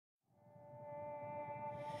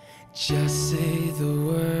Just say the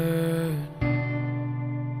word,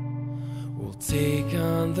 we'll take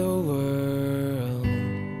on the world.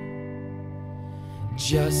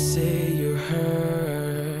 Just say you're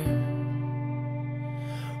hurt,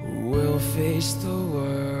 we'll face the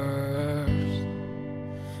worst.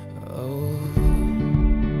 Oh,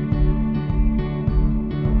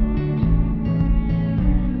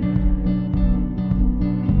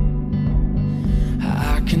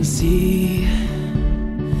 I can see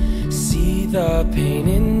the pain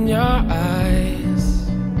in your eyes.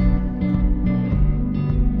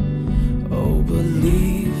 Oh,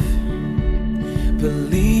 believe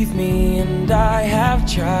me, and I have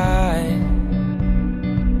tried.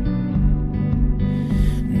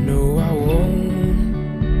 No,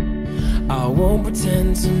 I won't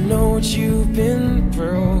pretend to know what you've been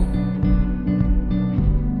through.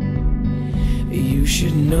 You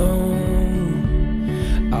should know,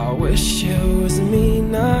 I wish it was me,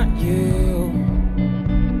 not you.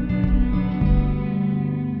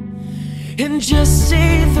 And just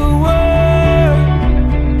say the word,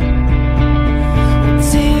 we'll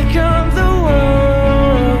take on the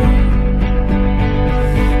world.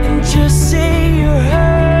 And just say you're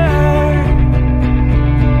hurt,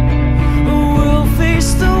 we'll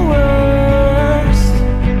face the worst.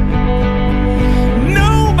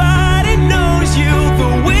 Nobody knows you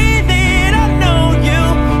the way that I know you.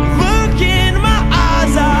 Look in my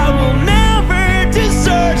eyes, I will never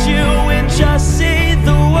desert you. And just say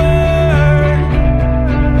the word,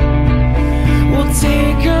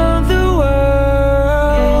 take on the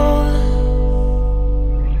world.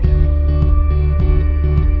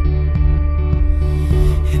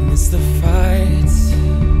 And it's the fight,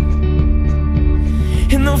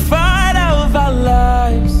 in the fight of our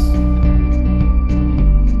lives.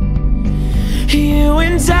 You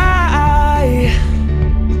and I,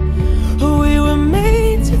 we were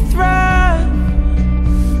made to thrive.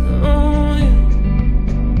 Oh, yeah.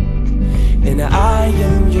 And I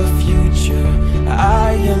am your future,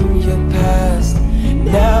 I am your past.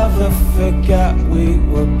 Never forgot we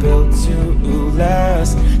were built to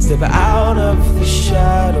last. Step out of the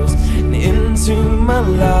shadows and into my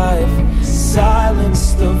life.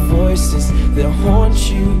 Silence the voices that haunt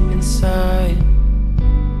you inside.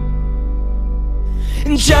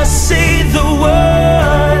 And just say the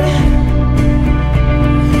word,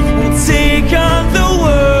 we'll take on the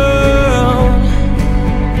world.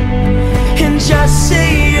 And just say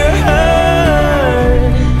you're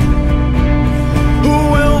hurt,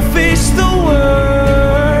 we'll face the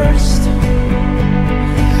worst.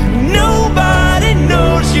 Nobody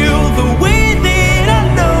knows you the way that I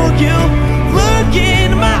know you. Look in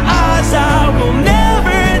my eyes, I will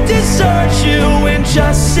never desert you. And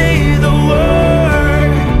just say the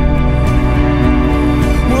word,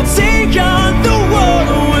 we'll take on the world,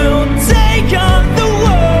 we'll take on the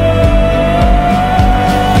world.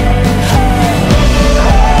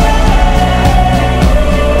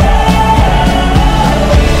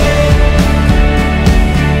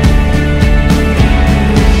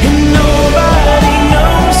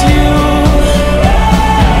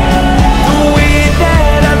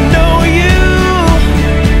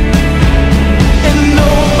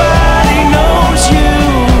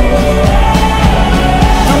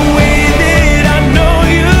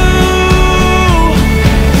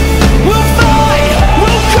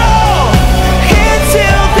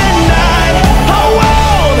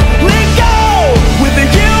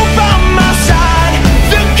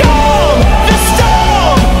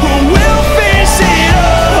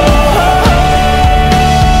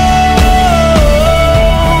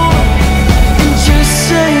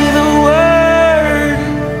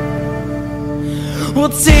 We'll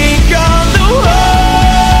take on the world,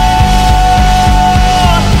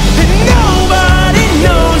 and nobody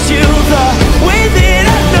knows you the way that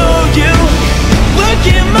I know you. Look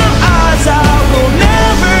in my eyes, I will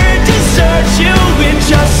never desert you. And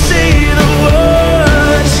just say the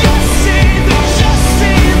word,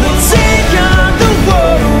 we'll take on the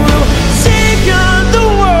world, we'll take on the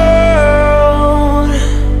world.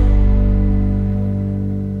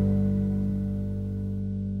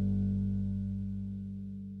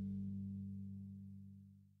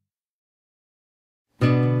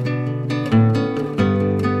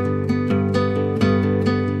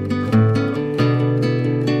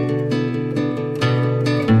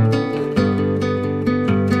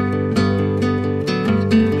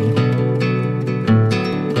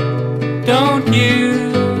 Don't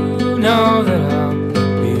you know that I'll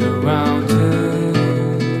be around to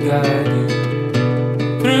guide you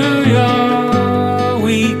through your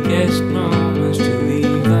weakest moments, to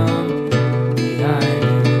leave them behind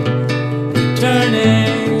you,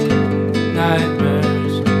 returning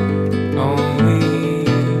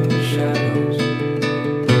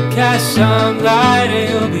some light and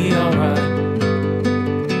you'll be alright.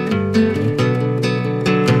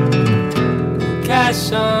 Catch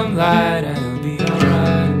some light and you'll be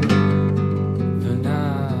alright. For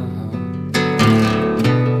now,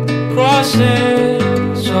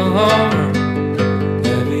 crosses all over,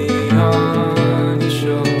 heavy on your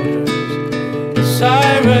shoulders. The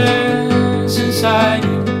sirens inside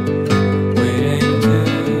you, waiting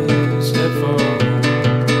to step forward.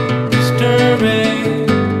 Disturbing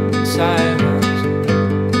silence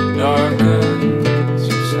darkens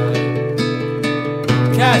your sight.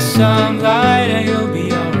 Catch some light and you'll be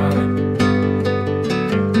alright.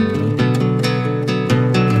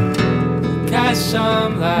 Catch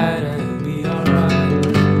some light and you'll be alright.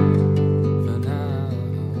 For now,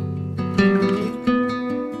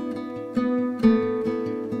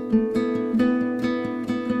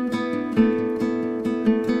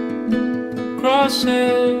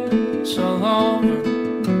 crosses all over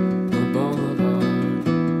the boulevard.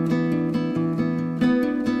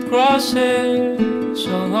 Crosses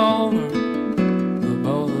all over the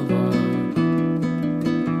boulevard.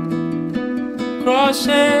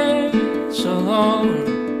 Crosses all over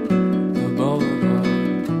the boulevard.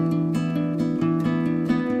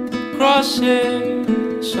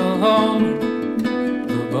 Crosses all over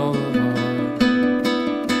the boulevard.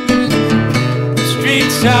 The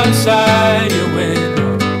streets outside your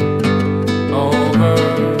window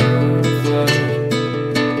overflow.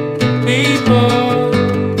 People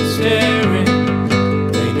staring,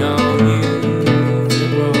 they know you've been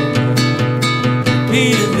broken.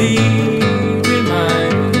 Repeatedly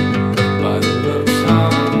reminded by the looks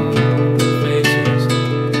on their faces.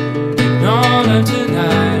 Ignore them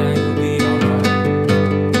tonight and you'll be alright.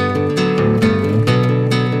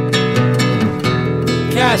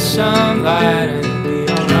 Catch some light and you'll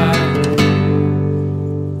be alright.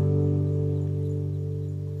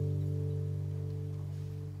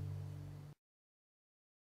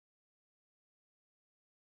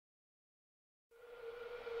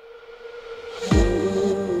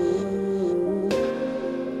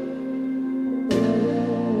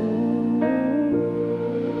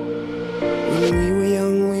 When we were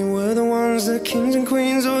young, we were the ones, the kings and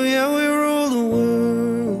queens. Oh yeah, we rule the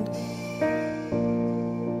world.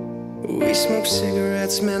 We smoked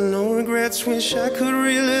cigarettes, man, no regrets. Wish I could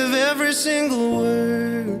relive every single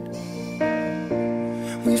word.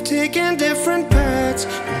 We've taken different paths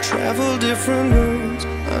and traveled different roads.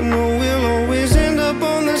 I know we'll always end up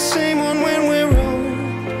on the same one when we're old.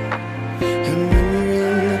 And when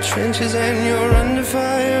you're in the trenches and you're under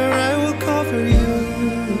fire, I will cover you.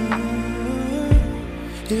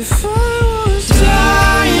 If I was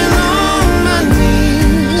dying on my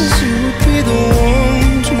knees, you would be the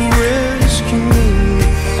one to rescue me.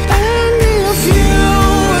 And if you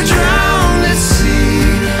were drowned at sea,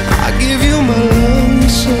 I'd give you my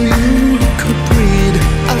lungs so you could breathe.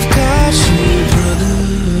 I've got you, brother.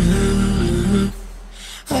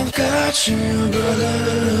 I've got you, brother.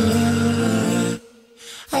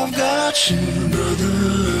 I've got you, brother.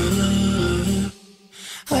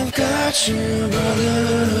 I've got you, brother.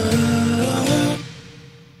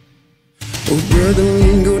 Oh, brother,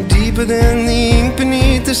 we go deeper than the ink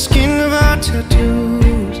beneath the skin of our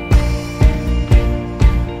tattoos.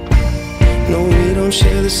 No, we don't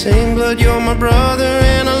share the same blood. You're my brother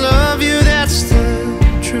and I love you, that's the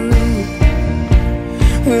truth.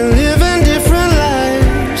 We're living different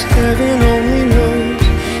lives, heaven only knows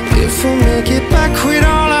if we'll make it back with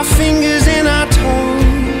all our fingers and our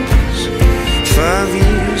toes. 5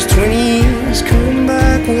 years, 20 years, come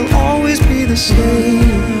back, we'll always be the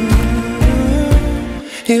same.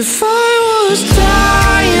 If I was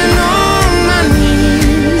dying on my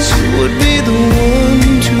knees, you would be the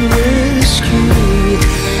one to rescue me.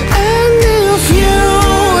 And if you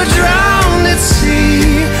were drowned at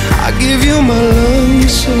sea, I'd give you my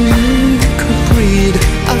lungs so you could breathe.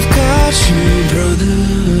 I've got you, brother.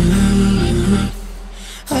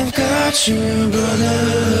 I've got you, brother.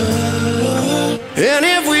 And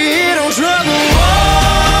if we hit on trouble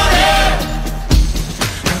water,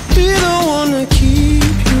 I'll be the one to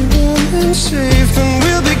keep you warm and safe. And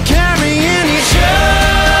we'll be carrying each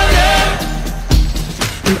other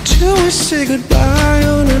until we say goodbye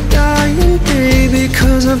on a dying day.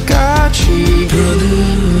 Because I've got you, brother.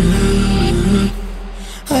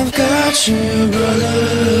 I've got you, brother.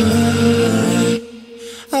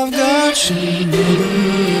 I've got you, brother.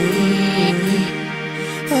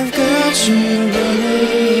 I've got you, brother.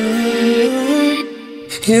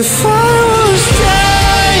 If I was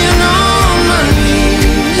dying on my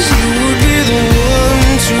knees, you would be the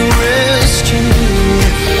one to rescue me.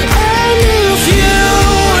 And if you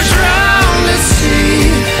were drowned at sea,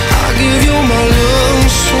 I'll give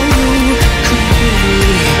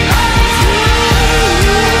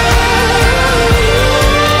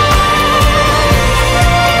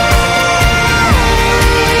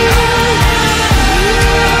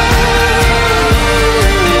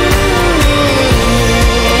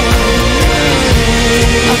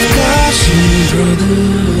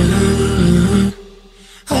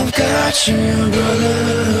watching your brother.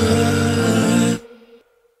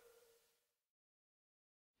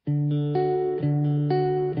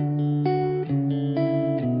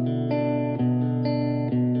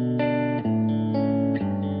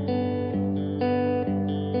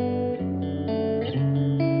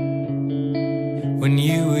 When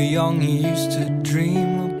you were young, you used to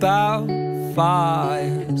dream about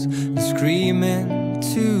fires and scream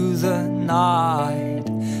into the night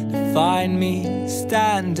to find me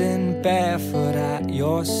standing barefoot at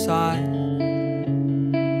your side.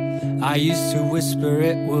 I used to whisper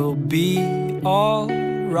it will be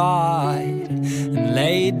alright and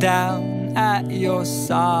lay down at your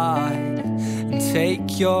side and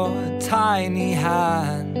take your tiny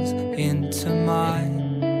hands into mine.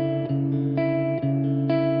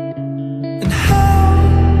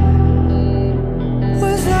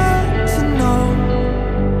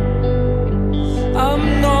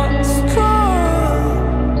 I'm not strong.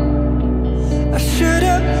 I should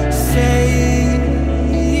have saved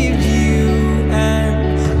you,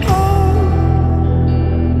 and oh,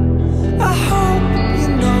 I hope you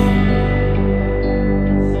know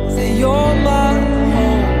that you're my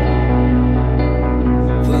home.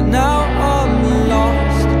 But now I'm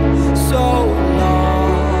lost, so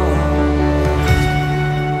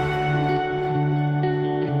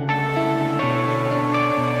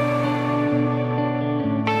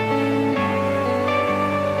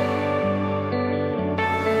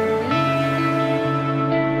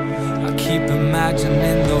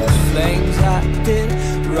imagining those flames that did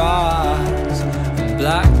rise and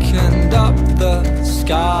blackened up the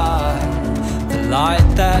sky, the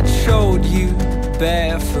light that showed you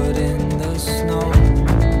barefoot in the snow.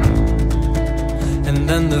 And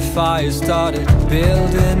then the fire started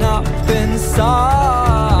building up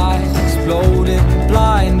inside, exploding,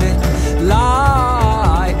 blinding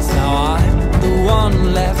lights. Now I'm the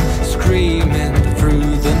one left screaming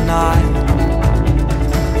through the night.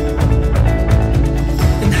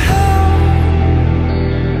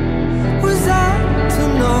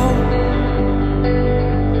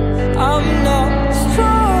 I'm not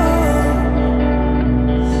strong.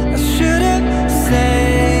 I should have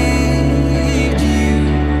saved you,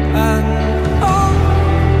 and oh,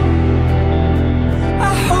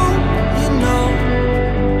 I hope you know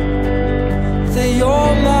that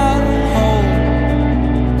you're my home.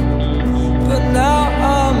 But now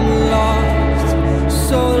I'm lost,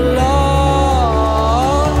 so lost.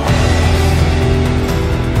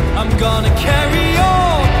 I'm gonna carry your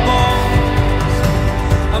bones,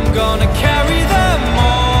 I'm gonna carry them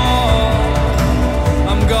all.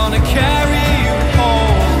 I'm gonna carry you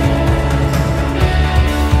home.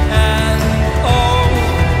 And oh,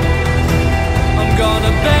 I'm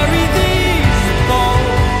gonna bury these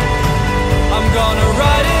bones. I'm gonna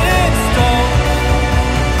write it in stone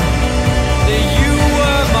that you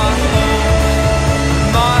were my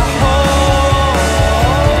home, my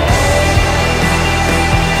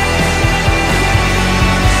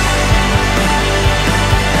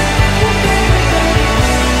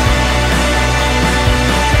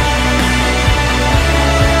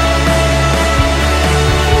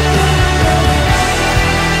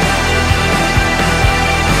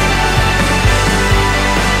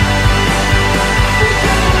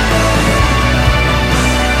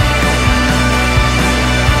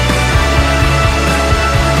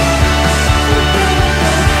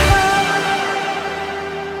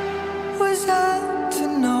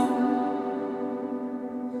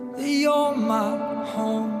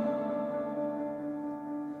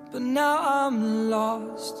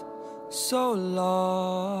so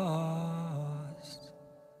lost.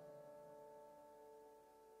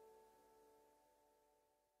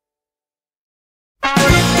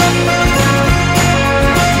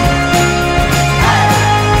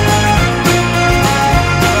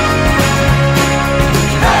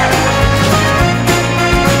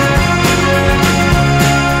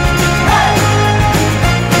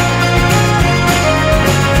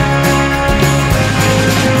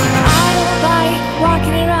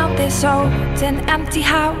 An empty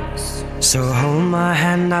house. So hold my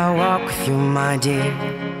hand, I'll walk with you, my dear.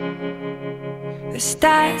 The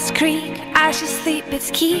stars creak, I should sleep,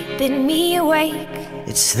 it's keeping me awake.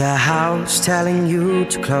 It's the house telling you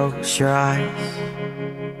to close your eyes.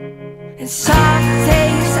 And some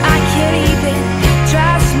days I can't even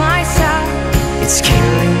trust myself. It's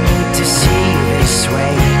killing me to see you this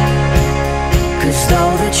way. 'Cause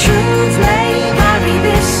though the truth may vary,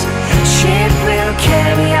 this ship will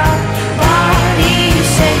carry our bodies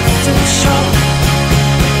safe to shore.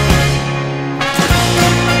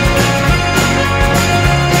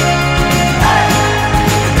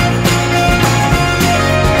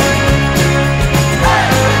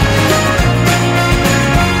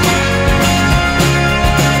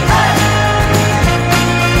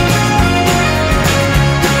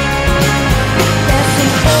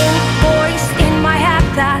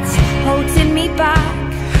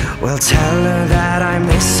 Well, tell her that I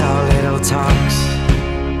miss our little talks.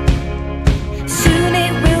 Soon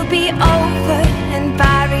it will be over and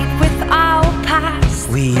buried with our past.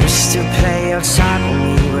 We used to play outside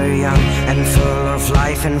when we were young, and full of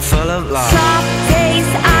life and full of love. Some days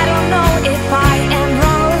I don't know if I am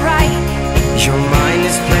wrong or right. Your mind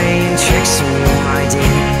is playing tricks on you, my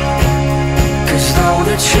dear. 'Cause though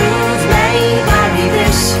the truth may vary,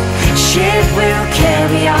 this ship will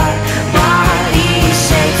carry our bodies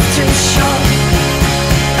safe to shore.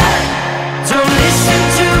 Don't listen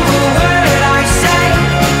to a word I say.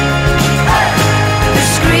 The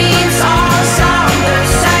screams all sound the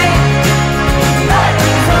same.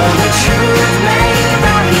 Though the truth may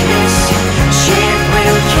vary, this ship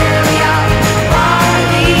will carry our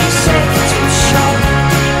bodies safe to shore.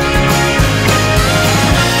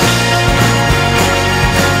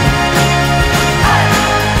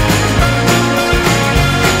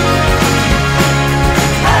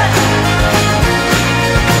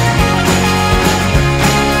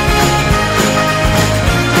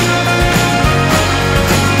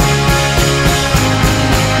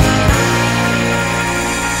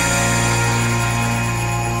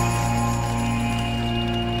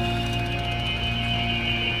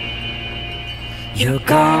 You're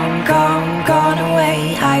gone, gone, gone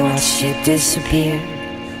away. I watched you disappear.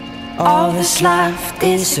 All that's left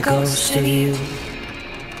is a ghost of you.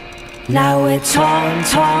 Now we're torn,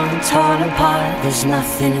 torn, torn apart. There's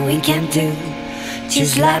nothing we can do.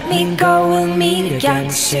 Just let me go, we'll meet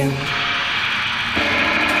again soon.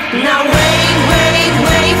 Now wait, wait,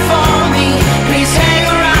 wait for me. Please hang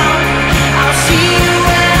around. I'll see you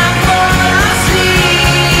when I fall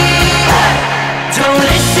asleep. Don't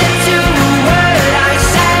listen to a word I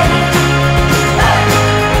say.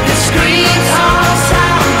 The screams all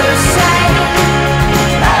sound the same.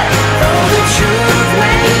 Though the truth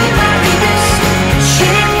may vary, this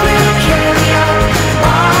ship will carry our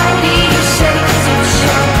bodies safe to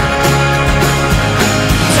shore.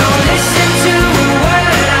 Don't listen to a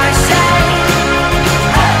word I say.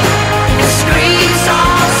 The screams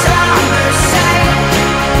all sound the same.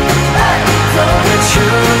 Though the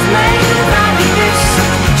truth may vary, this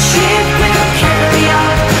ship will carry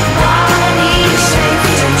our bodies safe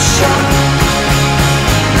to shore.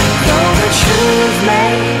 Though the truth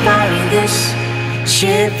may vary, this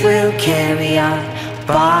ship will carry our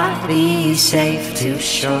bodies safe to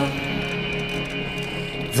shore.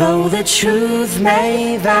 Though the truth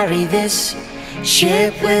may vary, this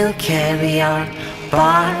ship will carry our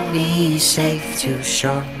bodies safe to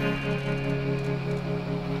shore.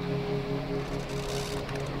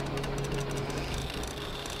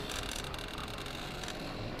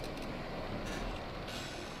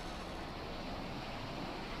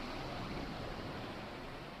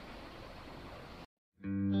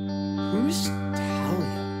 Who's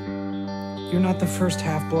Thalia? You're not the first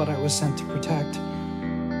half-blood I was sent to protect.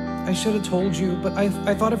 I should have told you, but I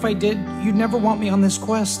thought if I did, you'd never want me on this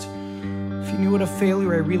quest. If you knew what a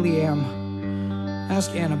failure I really am.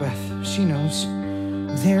 Ask Annabeth, she knows.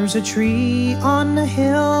 There's a tree on the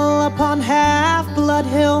hill upon Half-Blood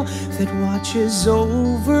Hill that watches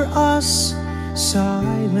over us,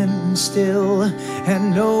 silent and still,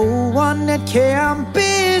 and no one at camp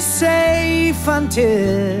is safe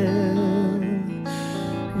until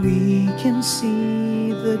we can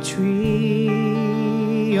see the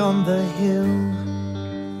tree on the hill.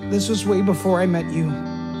 This was way before I met you.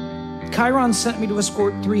 Chiron sent me to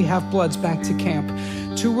escort 3 half-bloods back to camp.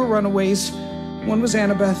 2 were runaways. One was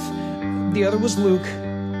Annabeth, the other was Luke,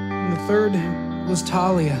 and the third was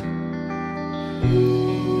Thalia.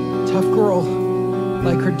 Tough girl,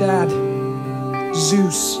 like her dad,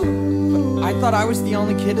 Zeus. But I thought I was the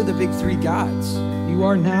only kid of the big 3 gods. You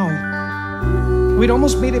are now. We'd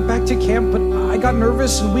almost made it back to camp, but I got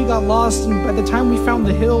nervous and we got lost, and by the time we found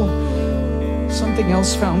the hill, something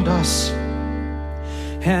else found us.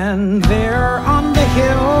 And there on the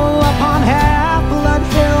hill, upon Half-Blood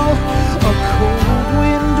Hill, a cold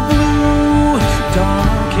wind blew,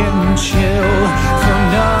 dark and chill, for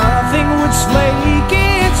nothing would slake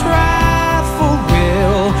its wrathful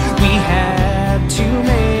will. We had to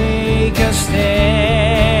make a stand,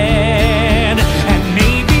 and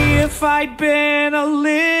maybe if I'd been a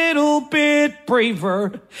little bit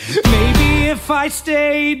braver, maybe if I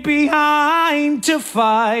stayed behind to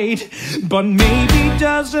fight, but maybe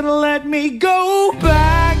doesn't let me go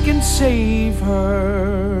back and save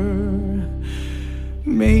her.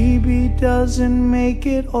 Maybe doesn't make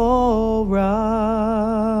it all right.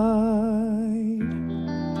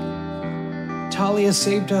 Thalia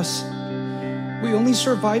saved us. We only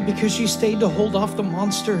survived because she stayed to hold off the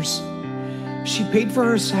monsters. She paid for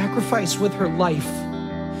her sacrifice with her life.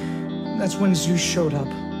 That's when Zeus showed up.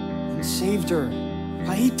 And saved her,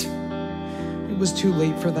 right? It was too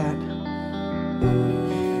late for that.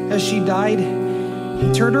 As she died,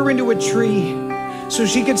 he turned her into a tree so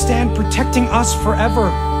she could stand protecting us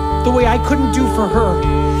forever, the way I couldn't do for her.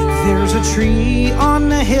 There's a tree on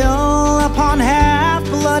the hill, upon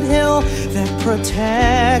Half-Blood Hill, that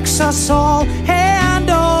protects us all and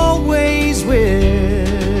always will.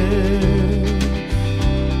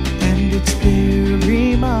 And it's there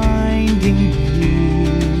reminding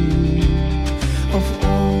me of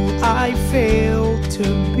all I failed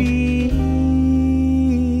to be.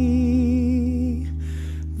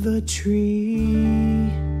 The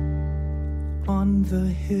tree on the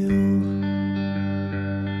hill.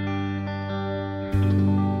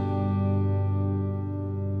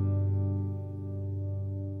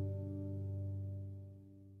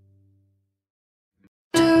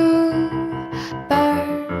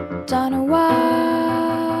 On a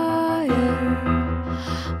wire,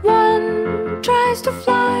 one tries to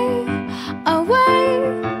fly away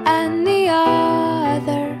and the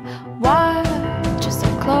other watches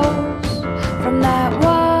up close from that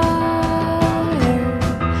wire.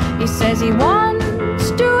 He says he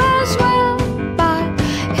wants to as well, but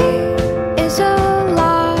he is a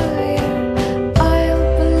liar.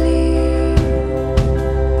 I'll believe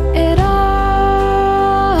it all.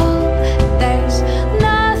 There's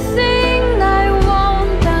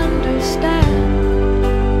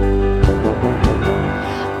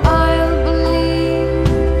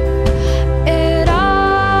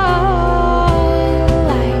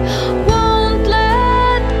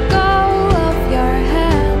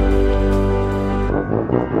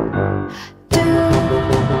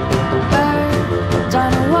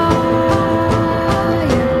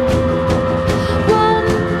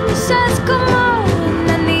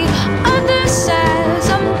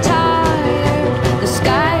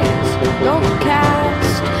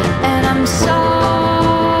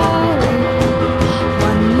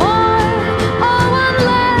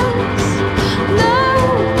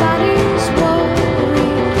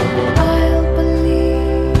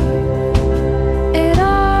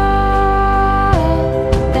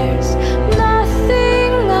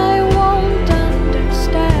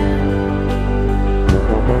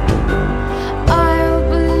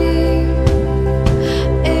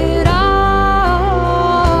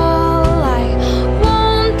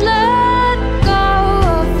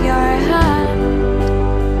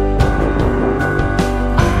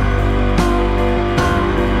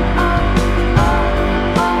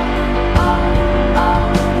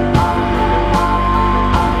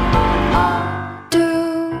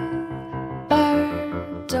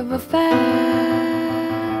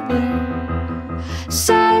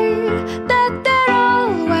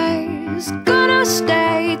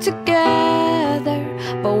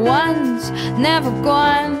never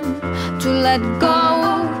going to let go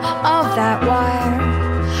of that wire.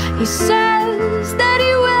 He says that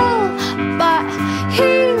he will, but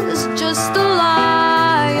he's just a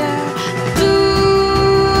liar.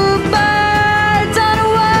 Two birds on a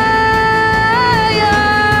wire.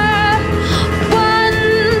 One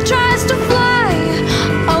tries to fly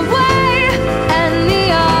away and the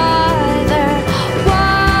other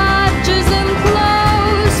watches him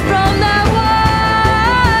close from that wire.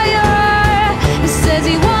 He says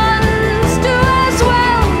he wants to as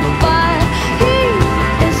well, but he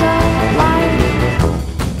is a liar.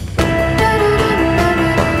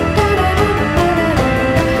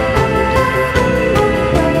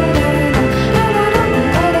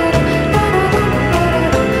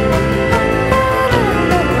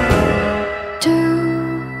 Two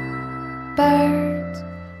birds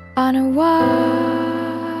on a wire.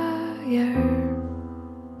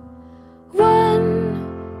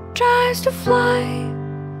 One tries to fly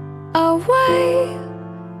away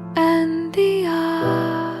and the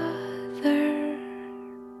other.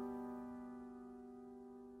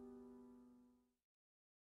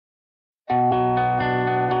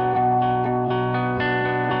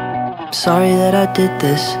 Sorry that I did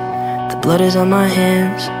this. The blood is on my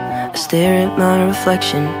hands. I stare at my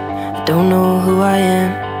reflection. I don't know who I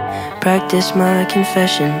am. Practice my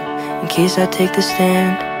confession in case I take the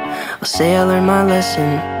stand. I'll say I learned my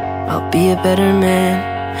lesson. I'll be a better man.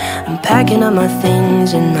 I'm packing up my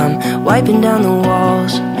things and I'm wiping down the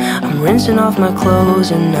walls. I'm rinsing off my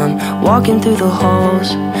clothes and I'm walking through the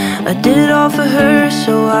halls. I did it all for her,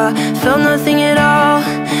 so I felt nothing at all.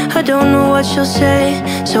 I don't know what she'll say,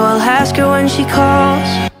 so I'll ask her when she calls.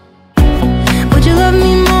 Would you love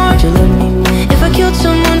me more? Would you love me more? If I killed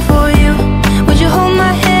someone for you, would you hold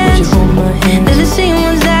my hands? Would you hold my hands? They're the same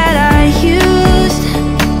ones that I used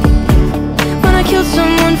when I killed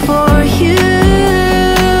someone for you.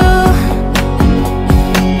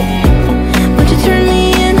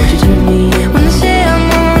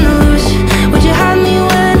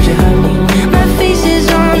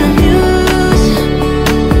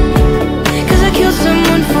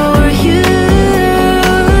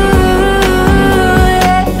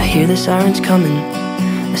 coming.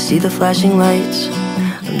 I see the flashing lights.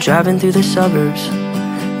 I'm driving through the suburbs,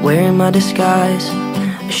 wearing my disguise.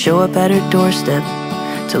 I show up at her doorstep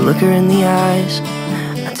to look her in the eyes.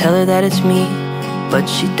 I tell her that it's me, but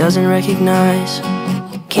she doesn't recognize.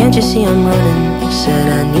 Can't you see I'm running? Said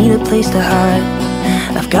I need a place to hide.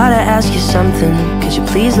 I've gotta ask you something, could you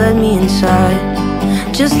please let me inside?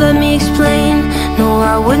 Just let me explain, no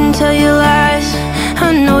I wouldn't tell you lies.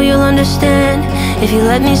 I know you'll understand if you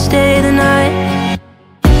let me stay the night.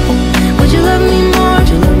 Would you love me more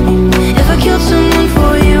if I killed someone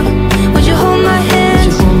for you? Would you hold my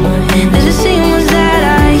hands? There's a saying was that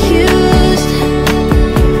I used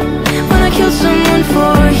when I killed someone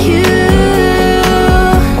for you.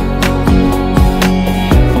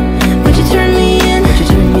 Would you turn me in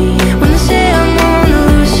when they say I'm on the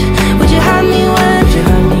loose? Would you hide me when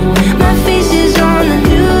my face is on the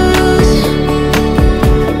news?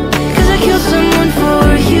 'Cause I killed someone for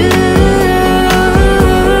you.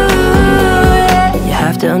 You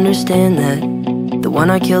have to understand that the one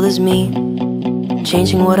I killed is me,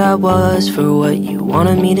 changing what I was for what you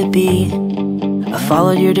wanted me to be. I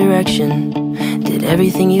followed your direction, did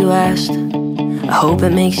everything you asked. I hope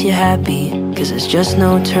it makes you happy, 'cause there's just no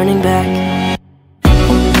turning back.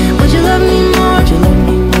 Would you love me more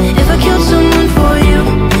if I killed someone for you?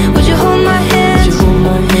 Would you hold my hands?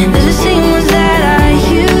 There's a saying was that I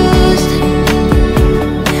used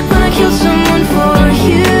when I killed someone for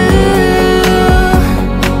you.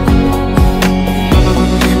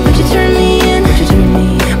 Would you turn me in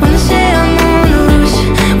when they say I'm on the loose?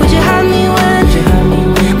 Would you hide me when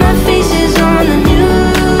my face is on the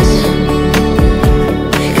news?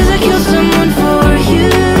 'Cause I killed someone for you.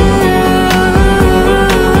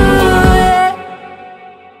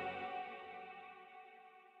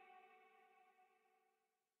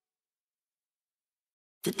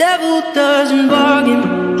 The devil doesn't bargain.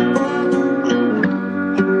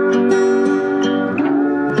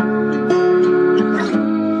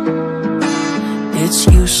 It's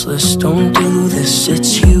useless, don't do this,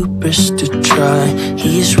 it's hubris to try.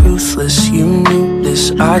 He's ruthless, you knew this,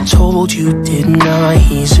 I told you, didn't I?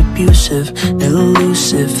 He's abusive,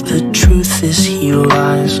 elusive, the truth is he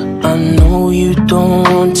lies. I know you don't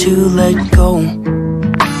want to let go,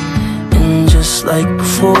 and just like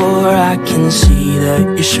before I can see that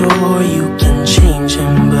you're sure you can change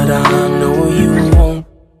him, but I know you won't.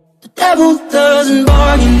 The devil doesn't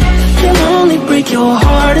bargain, he'll only break your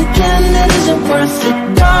heart again. That isn't worth it,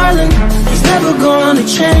 darling, he's never gonna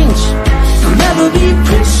change. He'll never be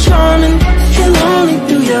Prince Charming, he'll only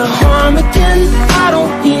do you harm again. I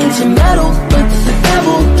don't mean to meddle, but the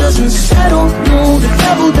devil doesn't settle. No, the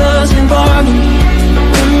devil doesn't bargain.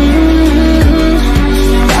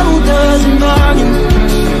 The devil doesn't bargain.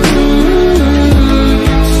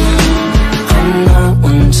 I'm not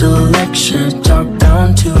one to lecture, talk down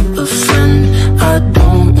to a friend. I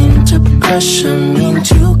don't mean to pressure, mean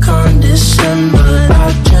to condescend, but I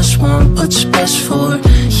just want what's best for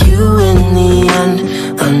you in the end.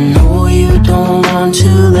 I know you don't want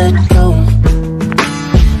to let go,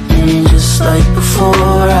 and just like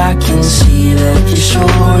before I can see that you're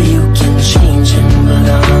sure you can change him, but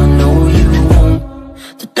I know you won't.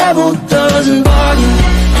 The devil doesn't bargain,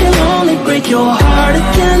 he'll only break your heart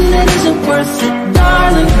again. That isn't worth it,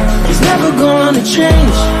 darling, he's never gonna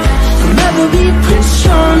change. He'll never be Prince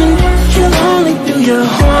Charming, he'll only do you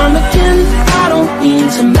harm again. I don't mean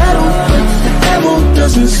to meddle, but the devil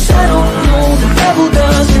doesn't settle. No, the devil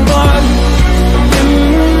doesn't bargain. The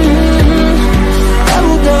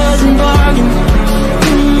devil doesn't bargain.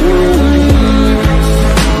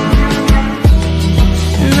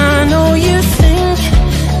 And I know you think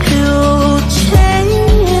he'll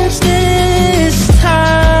change this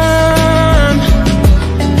time,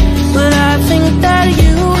 but I think that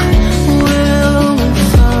you will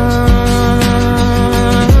find.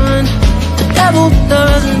 The devil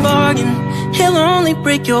doesn't bargain, he'll only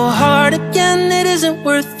break your heart again. It isn't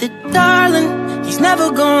worth it, darling, he's never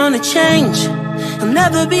gonna change. He'll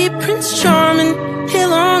never be Prince Charming,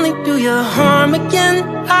 he'll only do you harm again.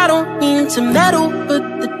 I don't mean to meddle, but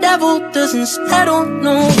the devil doesn't settle.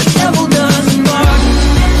 No, the devil doesn't bargain.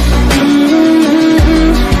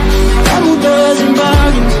 The devil doesn't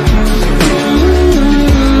bargain.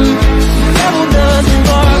 The devil doesn't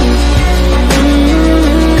bargain.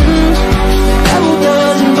 The devil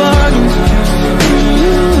doesn't bargain.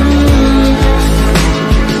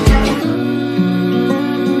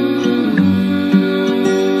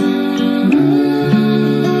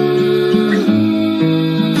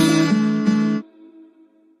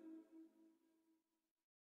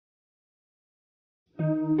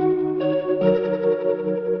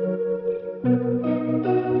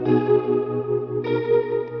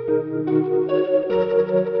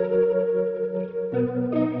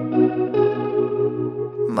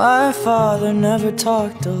 My father never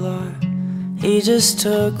talked a lot. He just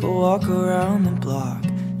took a walk around the block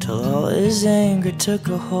till all his anger took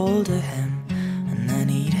a hold of him, and then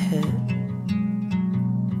he'd hit.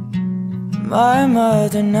 My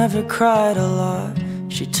mother never cried a lot.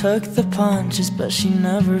 She took the punches, but she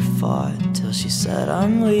never fought, till she said,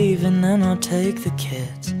 I'm leaving and I'll take the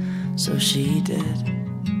kids. So she did.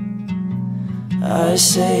 I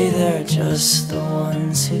say they're just the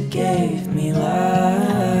ones who gave me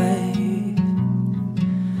life,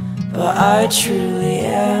 but I truly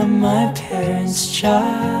am my parents'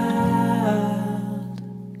 child.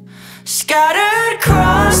 Scattered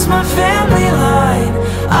across my family line,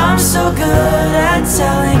 I'm so good at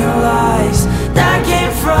telling lies. That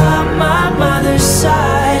came from my mother's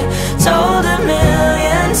side. Told a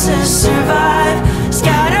million to survive.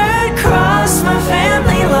 Scattered across my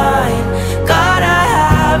family line. God, I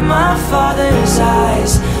have my father's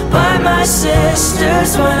eyes, but my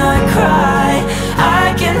sisters when I cry.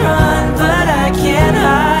 I can run, but I can't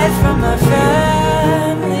hide from my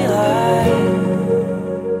family life.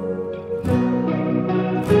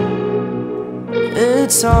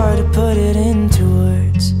 It's hard to put it into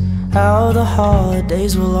words, how the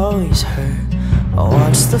holidays will always hurt. I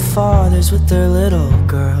watch the fathers with their little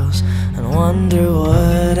girls and wonder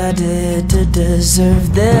what I did to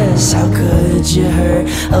deserve this. How could you hurt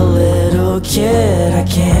a little kid? I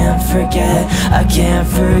can't forget, I can't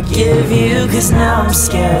forgive you, 'cause now I'm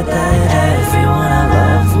scared that everyone I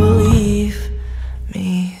love will leave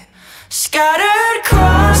me. Scattered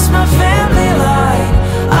across my family line,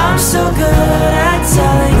 I'm so good at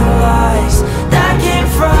telling lies. That came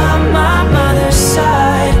from my mother's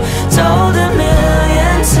side. Told a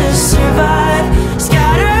million to survive.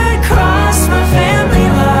 Scattered across my family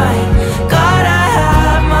line. God, I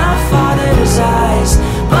have my father's eyes,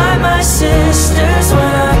 but my sisters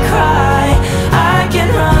when I cry. I can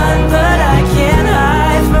run, but I can't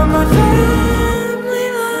hide from my family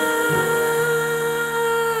line.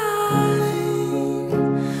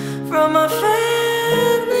 From my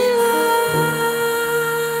family line.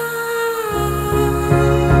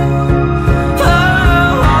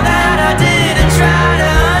 Oh, all that I did and try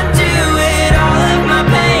to undo it, all of my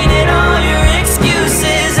pain and all your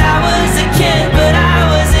excuses. I was a kid, but I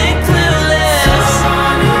wasn't clueless.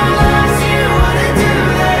 Someone who loves you wanna do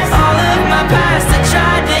this. All of my past, I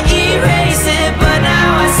tried to erase it, but now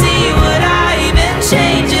I see what I even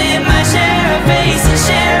change it. My share of face and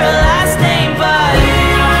share a last name, but we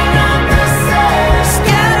are not the same.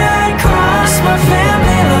 Scattered across my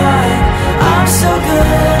family line, I'm so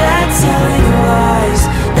good at telling lies.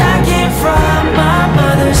 That came from my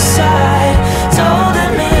mother's side. Told a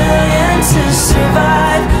million to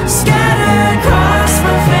survive. Scattered across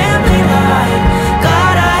my family line.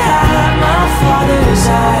 God, I have my father's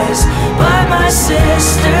eyes, but my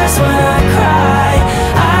sisters when I cry.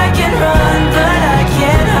 I can run, but I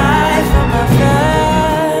can't hide from my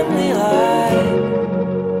family life.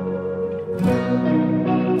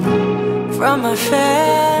 From my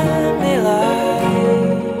family life.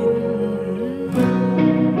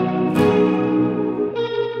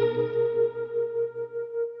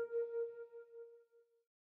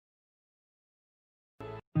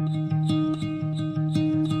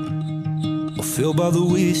 I fell by the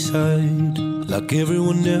wayside like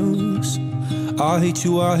everyone else. I hate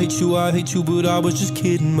you, I hate you, I hate you, but I was just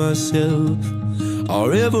kidding myself.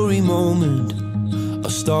 Our every moment I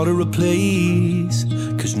started a place,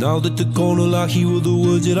 'cause now that they're gone, all I hear were the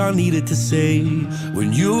words that I needed to say.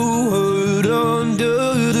 When you hurt under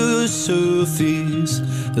the surface,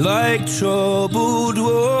 like troubled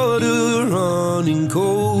water running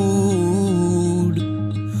cold.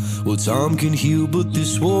 Well, time can heal, but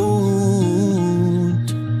this won't.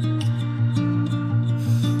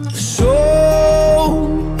 So,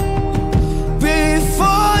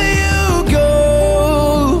 before you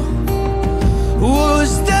go,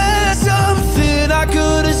 was there something I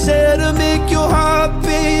could have said to make your heart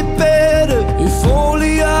beat better? If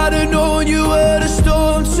only I'd have known you were the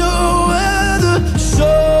storm to weather.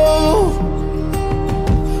 So,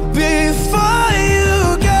 before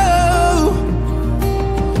you go,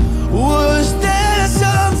 was there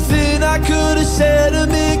something I could have said to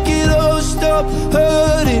make it all stop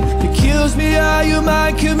hurting? It kills me how your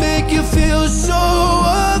mind can make you feel so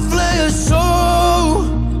worthless. So,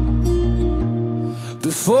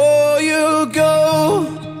 before you go,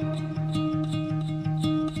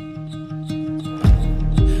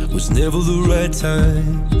 was never the right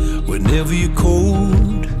time, whenever you're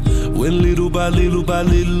cold. Went little by little by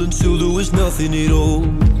little until there was nothing at all.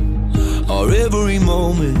 Our every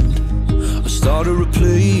moment I started to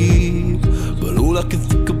play, but all I can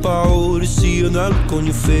think about to see that look on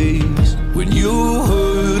your face when you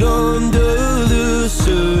hurt under the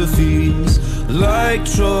surface, like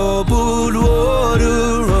troubled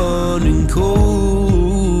water running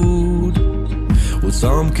cold. Well,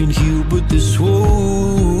 some can heal, but this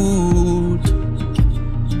won't.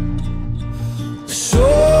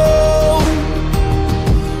 So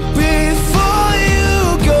before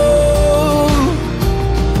you go,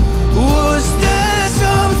 was there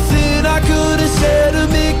something I could have said to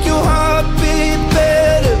make your heart beat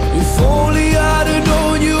better? If only I'd have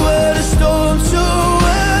known you were the storm to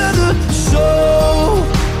weather. So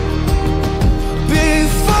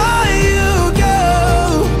before you go,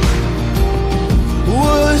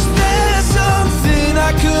 was there something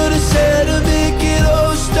I could have said to make it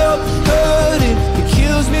all stop hurting? It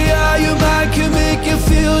kills me how your mind can make you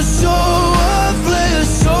feel so worthless.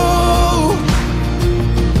 So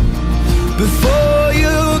before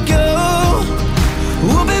you go,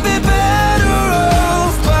 we'll be better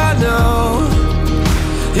off by now.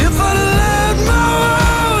 If I let my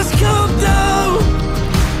walls come down,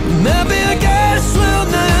 maybe I guess we'll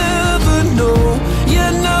never know. You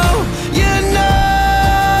know, you know.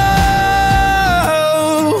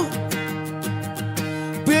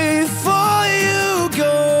 Before you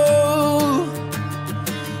go,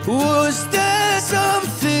 was there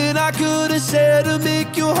something I could have said to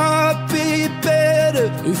make your heart beat better?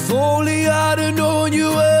 If only I'd have known you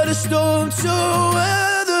were the storm to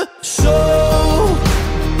weather. So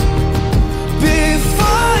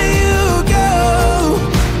before you go,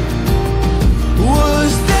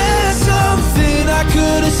 was there something I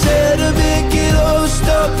could have said to make it all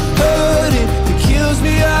stop hurting? It kills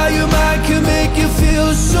me how your mind can make you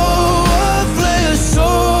feel so worthless. So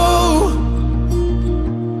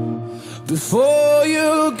before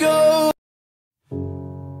you go.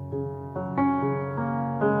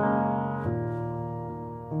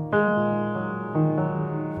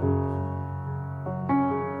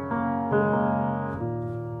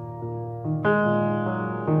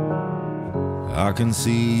 I can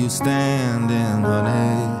see you standing,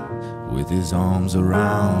 honey, with his arms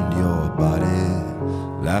around your body,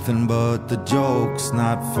 laughing but the joke's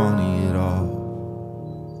not funny at all.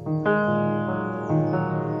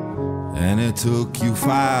 And it took you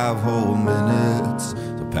 5 whole minutes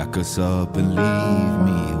to pack us up and leave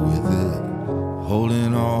me with it,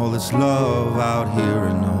 holding all this love out here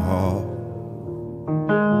in the hall.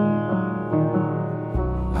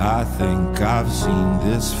 I think I've seen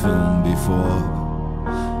this film before,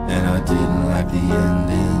 and I didn't like the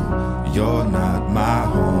ending. You're not my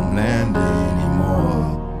homeland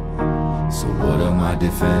anymore, so what am I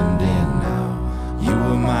defending now? You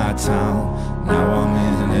were my town, now I'm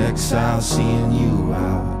in exile seeing you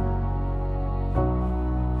out.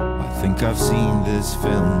 I think I've seen this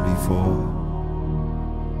film before.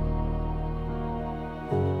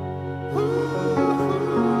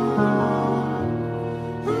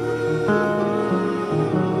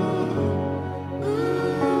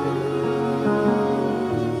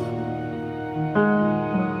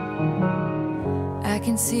 I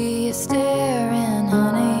can see you staring,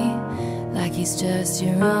 honey, like he's just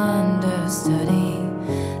your understudy,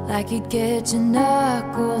 like you'd get your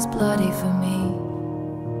knuckles bloody for me.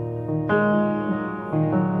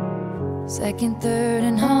 Second, third,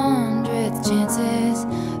 and 100th chances,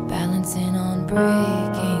 balancing on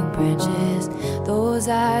breaking branches. Those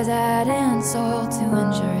eyes add insult to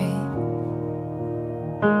injury.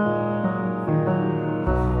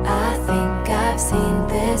 I think I've seen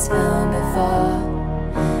this film before,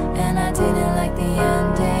 and I didn't like the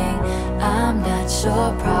ending. I'm not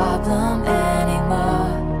your problem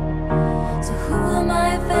anymore, so who am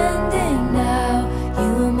I offending now? You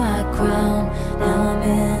were my crown, now I'm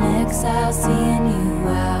in exile seeing you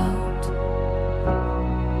out.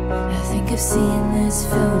 I think I've seen this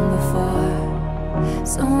film before,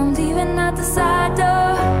 so I'm leaving out the side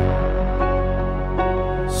door.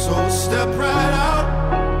 So step right out.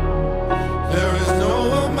 There is no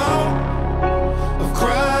amount of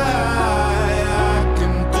cry I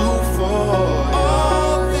can do for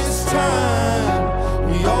all this time.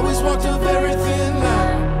 We always walked a very thin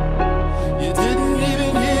line. You didn't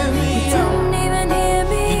even hear me out.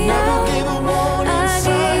 You never gave a warning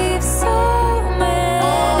sign.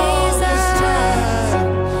 All this time,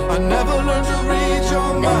 I never learned to read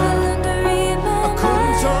your mind. I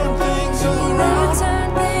couldn't turn things around,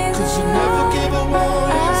 'cause you never gave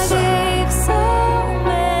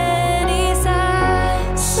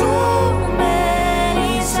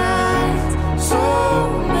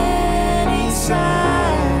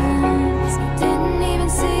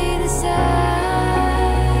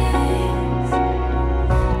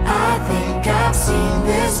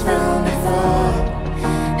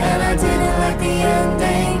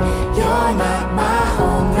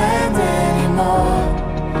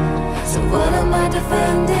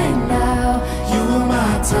defending now. You were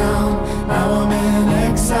my town, now I'm in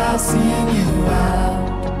exile, seeing you out.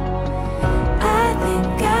 I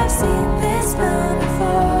think I've seen this film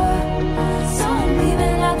before, so I'm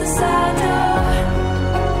leaving out the side door.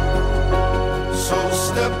 So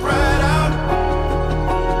step right out.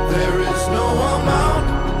 There is no amount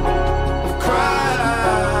of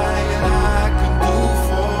crying I can do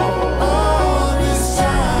for all this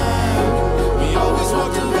time. We always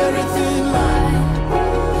walked a very thin line.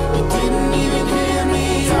 You didn't even hear me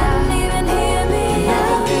out. You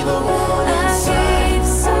never gave a warning sign.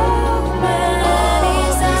 So many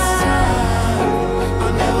Time. I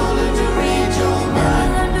never learned to read your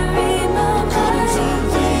mind. Couldn't turn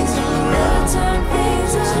things around.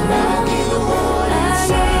 So never gave a warning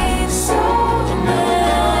sign. So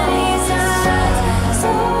many times,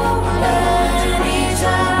 so many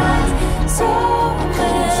times, so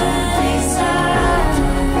many times.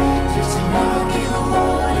 Just never gave a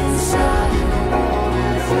warning sign.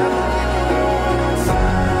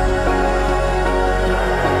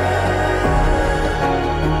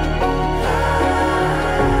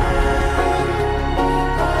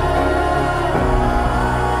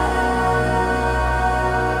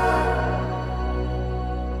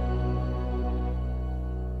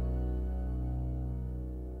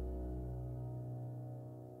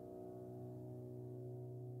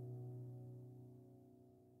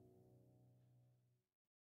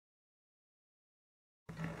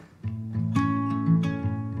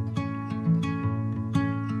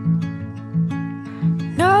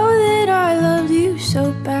 Know that I loved you so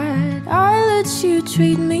bad, I let you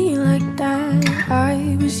treat me like that.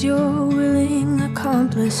 I was your willing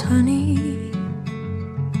accomplice, honey.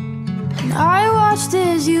 And I watched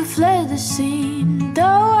as you fled the scene,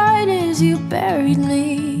 doe-eyed as you buried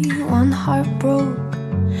me. One heart broke,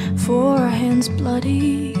 4 hands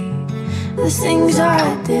bloody. The things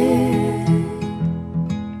I did,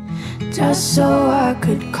 just so I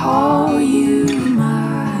could call you mine.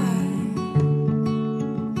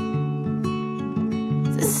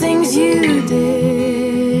 The things you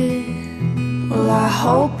did, well, I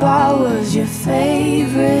hope I was your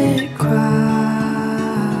favorite crime.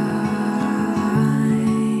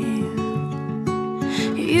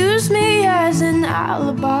 You used me as an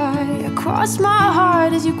alibi, I crossed my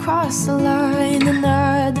heart as you crossed the line, and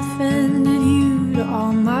I defended you to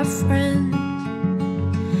all my friends.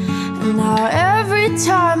 And now every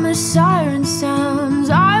time a siren sounds,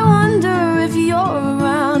 I wonder if you're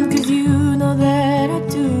around, 'cause you know that I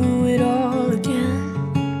do it all again.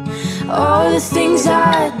 All the things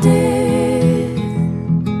I did,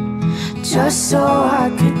 just so I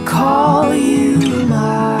could call you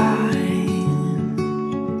mine.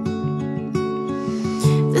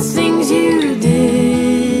 The things you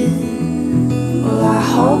did, well, I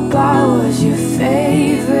hope I was your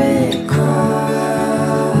favorite crime.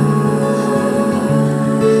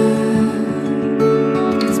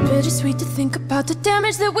 Sweet to think about the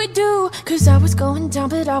damage that we do, 'cause I was going down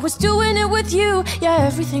but I was doing it with you. Yeah,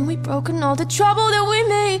 everything we broke and all the trouble that we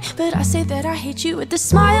made, but I say that I hate you with the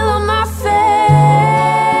smile on my face.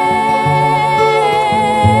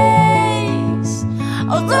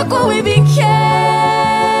 Oh, look what we became.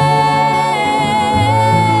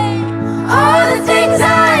 All the things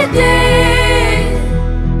I did,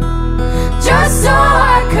 just so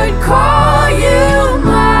I could call you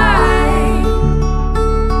mine.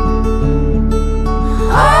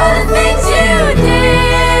 All the things you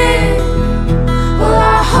did, well,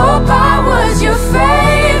 I hope I was your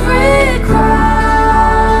favorite crime.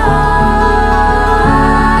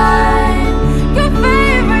 Your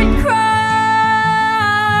favorite crime.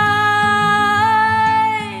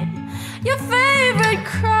 Your favorite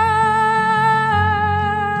crime.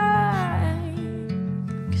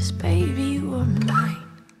 'Cause baby, you were mine.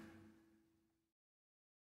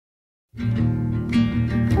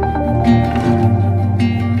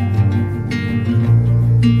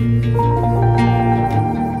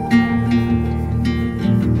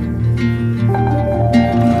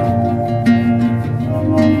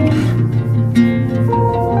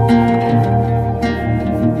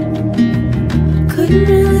 Couldn't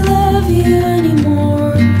really love you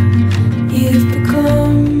anymore. You've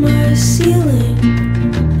become my ceiling.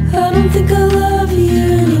 I don't think I love you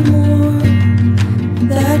anymore.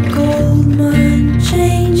 That gold mine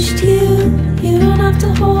changed you. You don't have to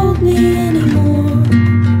hold me anymore.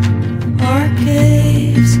 Our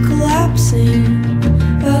caves collapsing.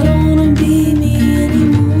 I don't wanna be me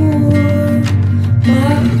anymore.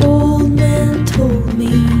 My old man told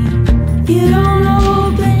me, you don't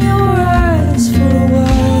open your eyes for a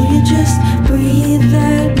while. You just breathe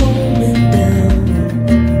that moment down.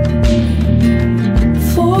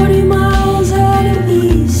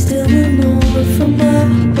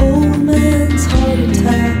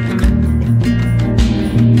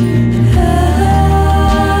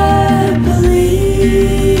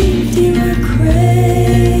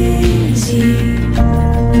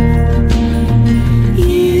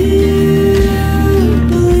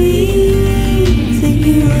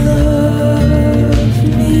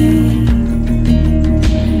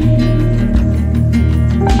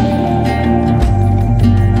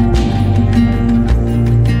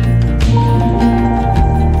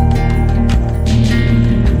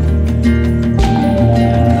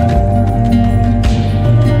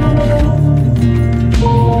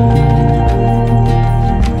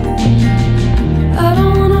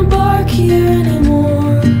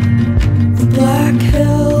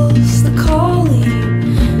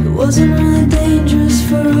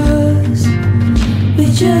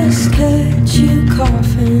 just catch you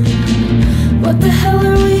coughing. What the hell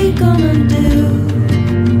are we gonna do?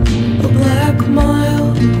 A black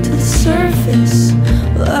mile to the surface.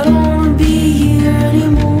 Well, I don't wanna be here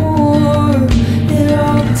anymore. It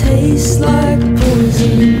all tastes like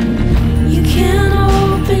poison. You can't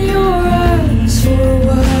open your eyes for a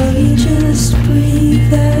while. You just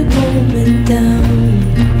breathe that moment down.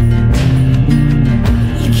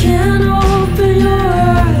 You can't open your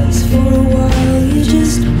eyes for a while. You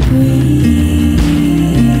just breathe.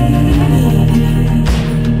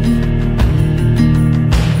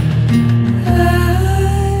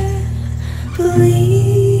 I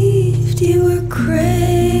believed you were crazy.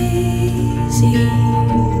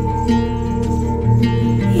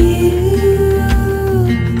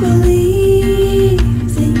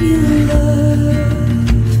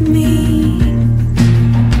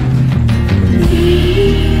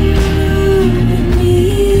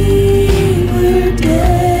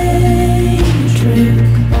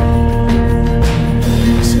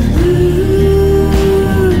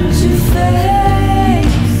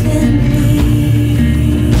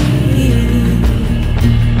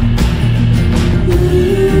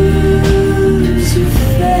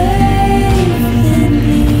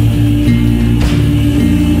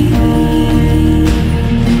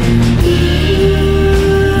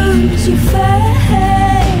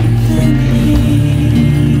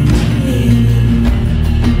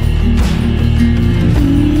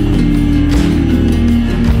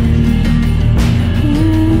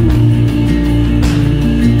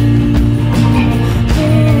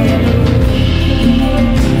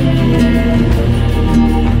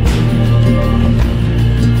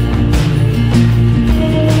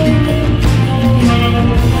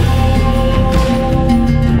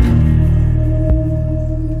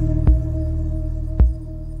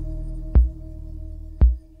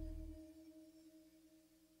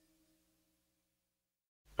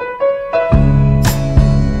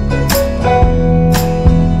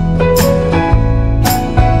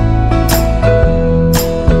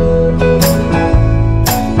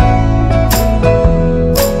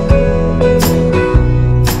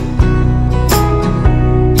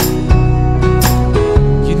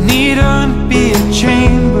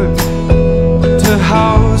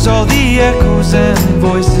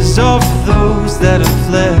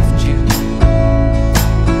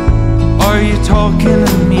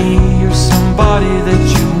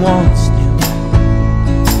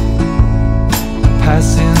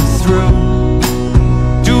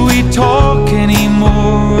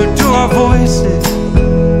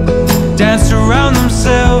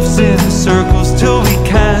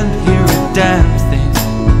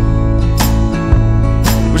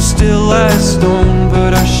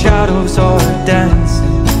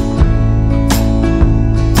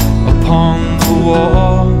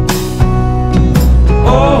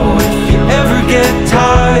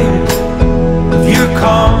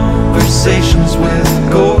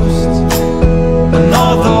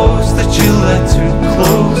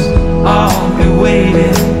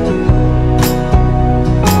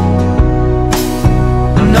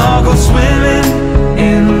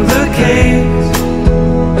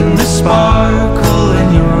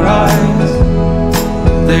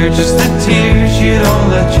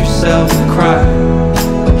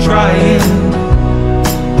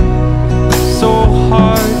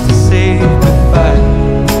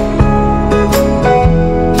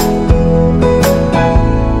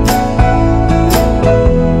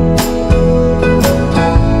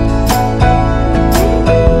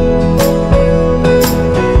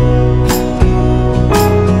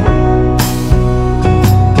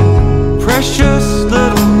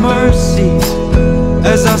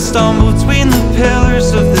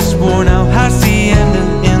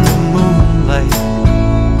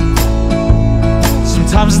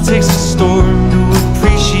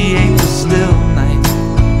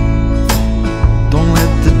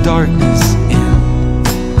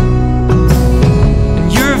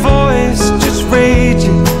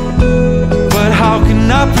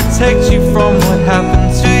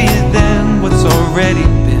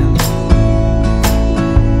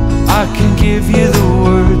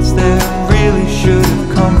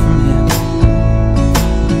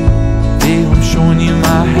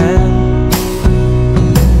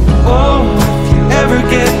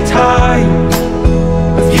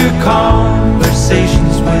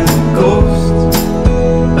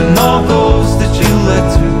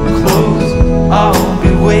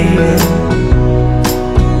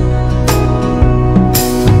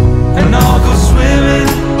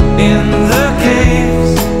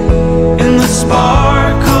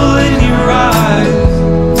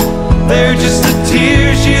 They're just the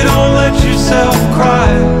tears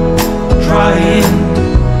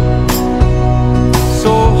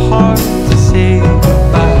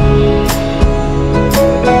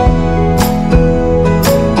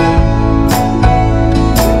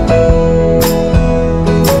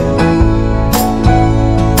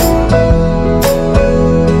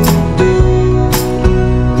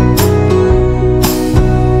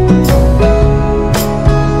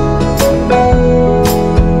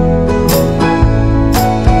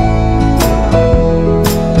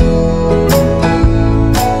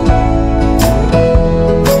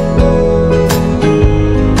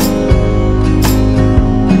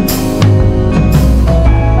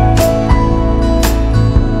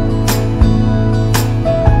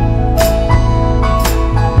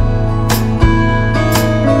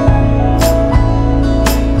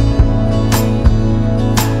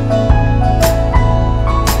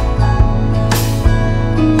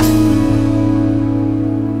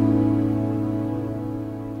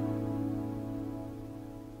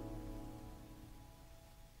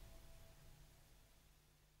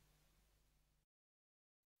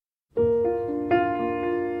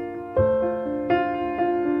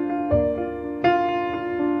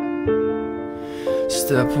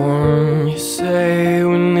Step one, you say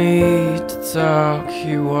we need to talk.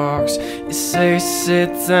 He walks, you say sit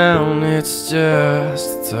down, it's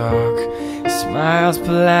just talk. He smiles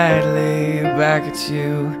politely back at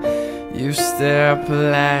you. You stare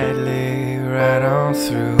politely right on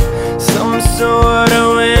through some sort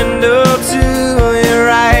of window to your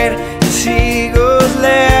right. As he goes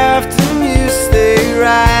left and you stay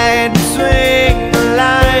right between the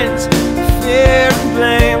lines of fear and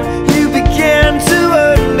blame. You begin to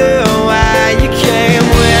wonder why you came.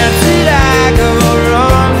 Where did I go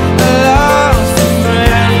wrong? I lost a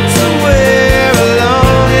friend somewhere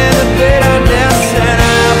along in the bitterness, and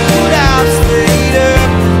I would have stayed up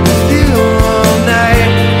with you all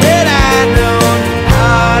night had I known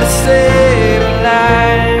how to save a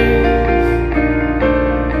life.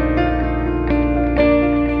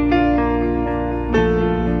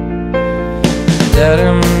 Let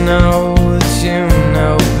him know that you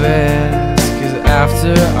know best, 'cause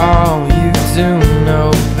after all you do know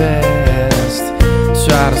best.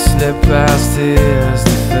 Try to slip past his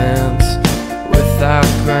defense without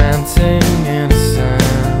granting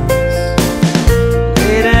innocence.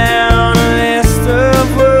 Lay down a list of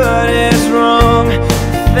what is wrong,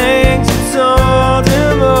 the things you told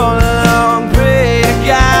him all along. Pray to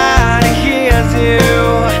God he hears you,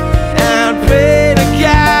 and pray to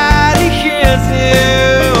God he hears you.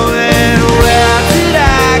 And where did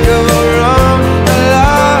I go wrong? I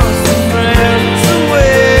lost a friend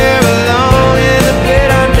somewhere along in the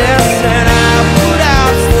bitterness, and I would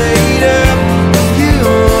have stayed up with you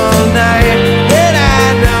all night had I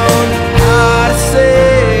known how to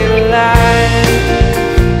save a life.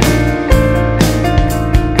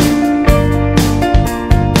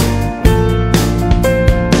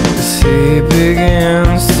 As he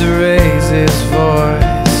begins to raise his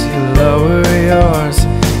voice, you lower yours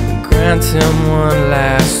and grant him one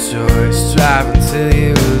last choice. Drive until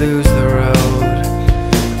you lose the road,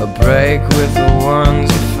 a break with the ones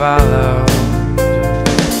you follow.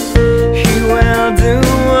 He will do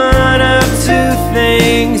one of two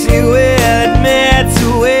things. He will admit to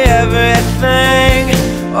everything,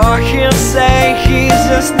 or he'll say he's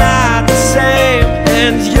just not the same,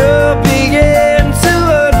 and you'll begin to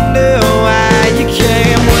wonder why you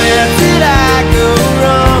came. Where did I go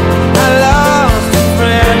wrong? I lost a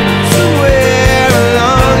friend somewhere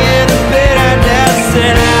along in the bitterness,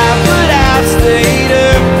 and I would have stayed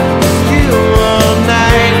up with you all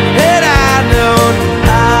night had I known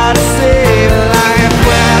how to save a life.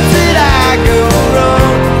 Where did I go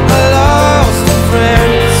wrong? I lost a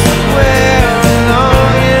friend somewhere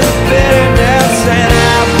along in the bitterness, and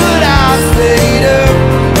I would have stayed up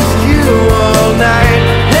with you all night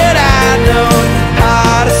had I known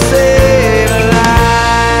how to save a life.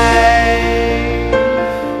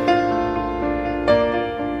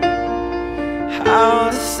 How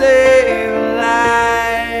to save a life.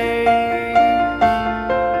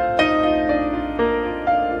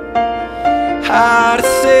 How to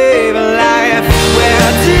save a life.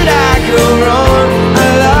 Where did I go wrong? I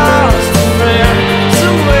lost a friend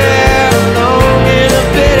somewhere along in the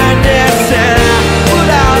bitterness, and I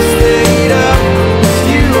would have stayed up with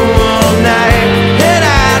you all night had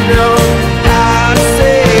I known how to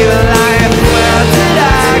save a life. Where did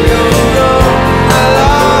I go wrong? I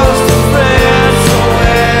lost a friend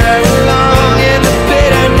somewhere along in the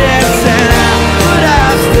bitterness, and I would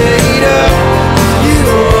have stayed up with you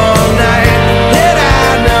all night had I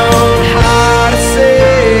known how to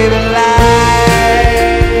save a life.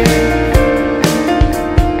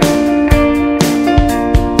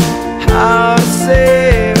 How to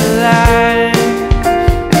save a life.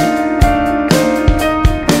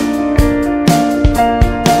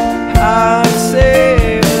 How to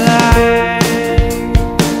save a life.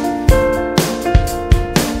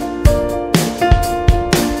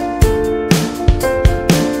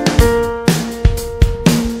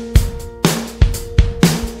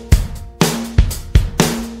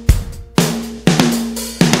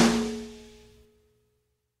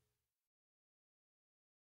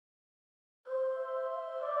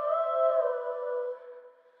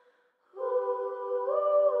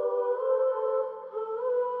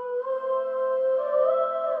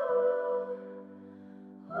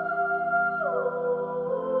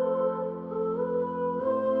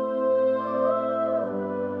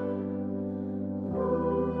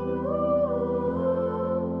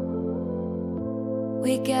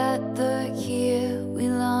 We gather here, we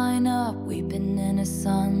line up, weeping in a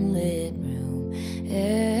sunlit room.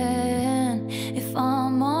 And if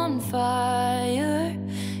I'm on fire,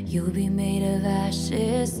 you'll be made of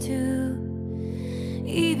ashes too.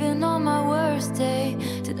 Even on my worst day,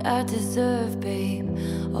 did I deserve, babe,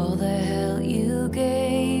 all the hell you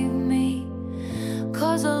gave me.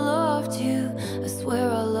 'Cause I loved you, I swear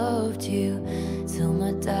I loved you till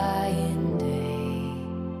my dying day.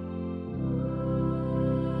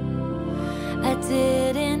 I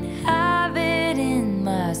didn't have it in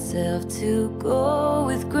myself to go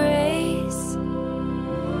with grace,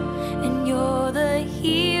 and you're the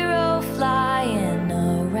hero flying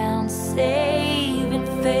around saving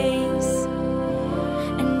face.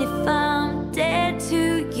 And if I'm dead to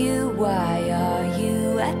you, why are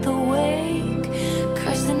you at the wake,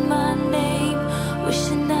 cursing my name,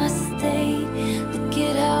 wishing I stayed? Look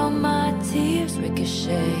at how my tears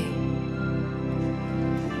ricochet.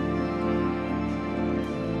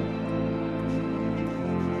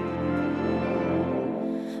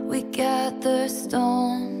 We gather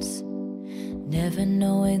stones, never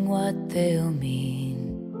knowing what they'll mean.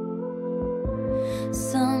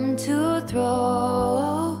 Some to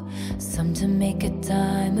throw, some to make a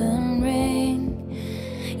diamond ring.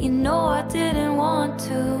 You know I didn't want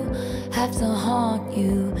to have to haunt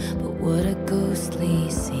you, but what a ghostly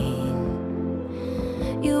scene.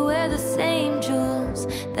 You wear the same jewels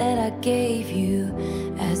that I gave you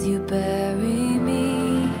as you bury me.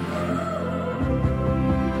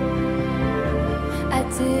 I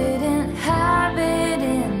didn't have it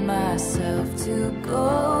in myself to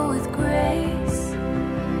go with grace,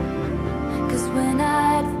 'cause when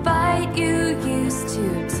I'd fight you used to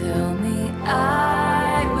tell me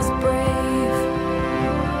I was brave.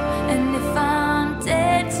 And if I'm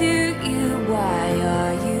dead to you, why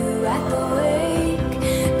are you at the wake,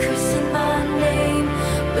 cursing my name,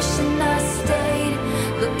 wishing I stayed?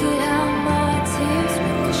 Look at how my tears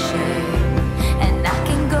ricochet. And I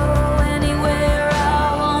can go anywhere I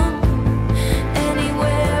want,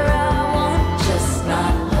 anywhere I want, just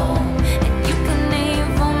not home. And you can aim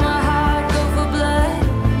for my heart, go for blood,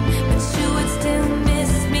 but you would still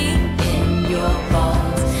miss me in your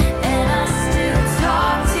bones. And I still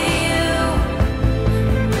talk to you,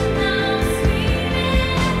 I'm screaming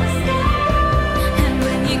at the stars. And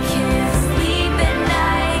when you can't sleep at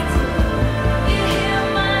night, you hear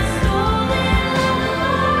my stolen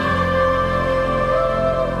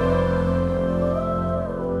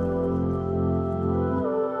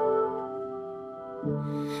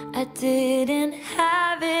I didn't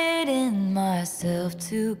have it in myself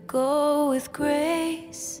to go with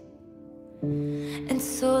grace, and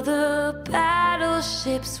so the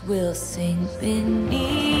battleships will sink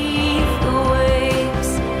beneath the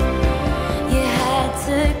waves. You had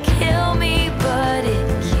to kill me, but it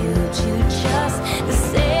killed you just the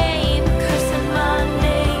same. Cursing my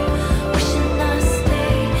name, wishing I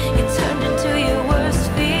stayed. You turned into your worst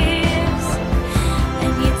fears,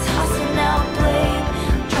 and you're tossing out blame,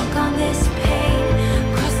 drunk on this pain,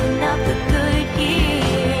 crossing out the good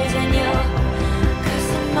years. And you're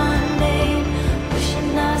cursing my name,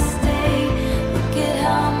 wishing I stayed. Look at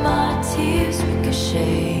how my tears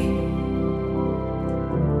ricochet.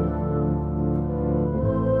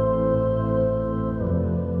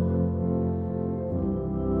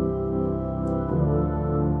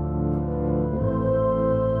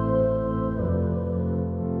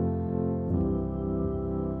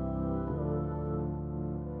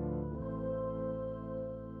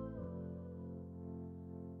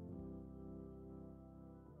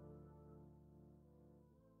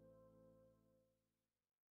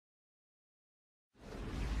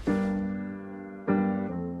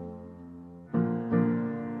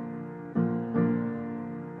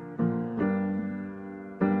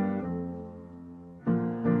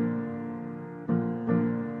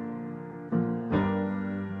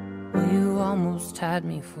 You almost had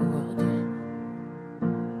me fooled.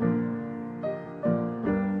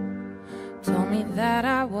 Told me that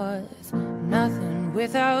I was nothing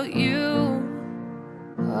without you.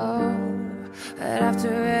 Oh, but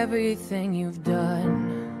after everything you've done,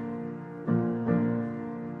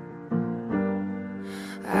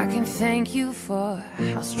 I can thank you for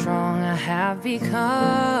how strong I have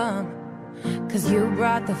become. 'Cause you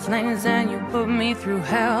brought the flames and you put me through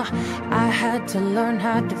hell. I had to learn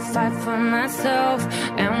how to fight for myself,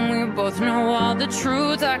 and we both know all the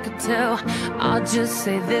truth I could tell. I'll just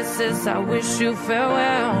say this is I wish you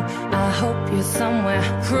farewell. I hope you're somewhere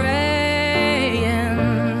praying,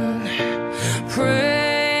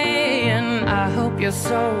 praying. I hope your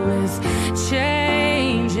soul is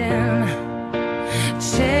changing,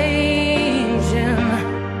 changing.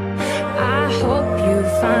 I hope you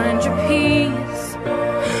find your peace,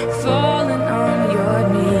 falling on your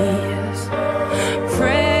knees,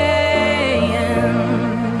 praying.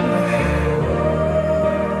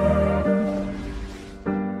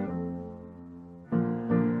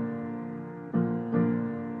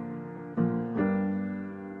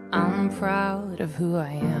 proud of who I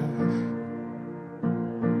am.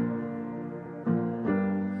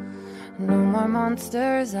 No more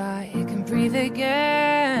monsters, I can breathe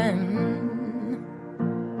again.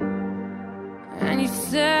 And you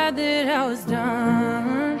said that I was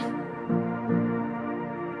done.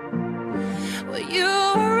 Well, you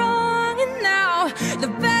were wrong, and now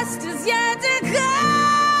the best is yet to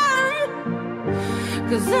come.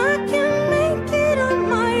 'Cause I can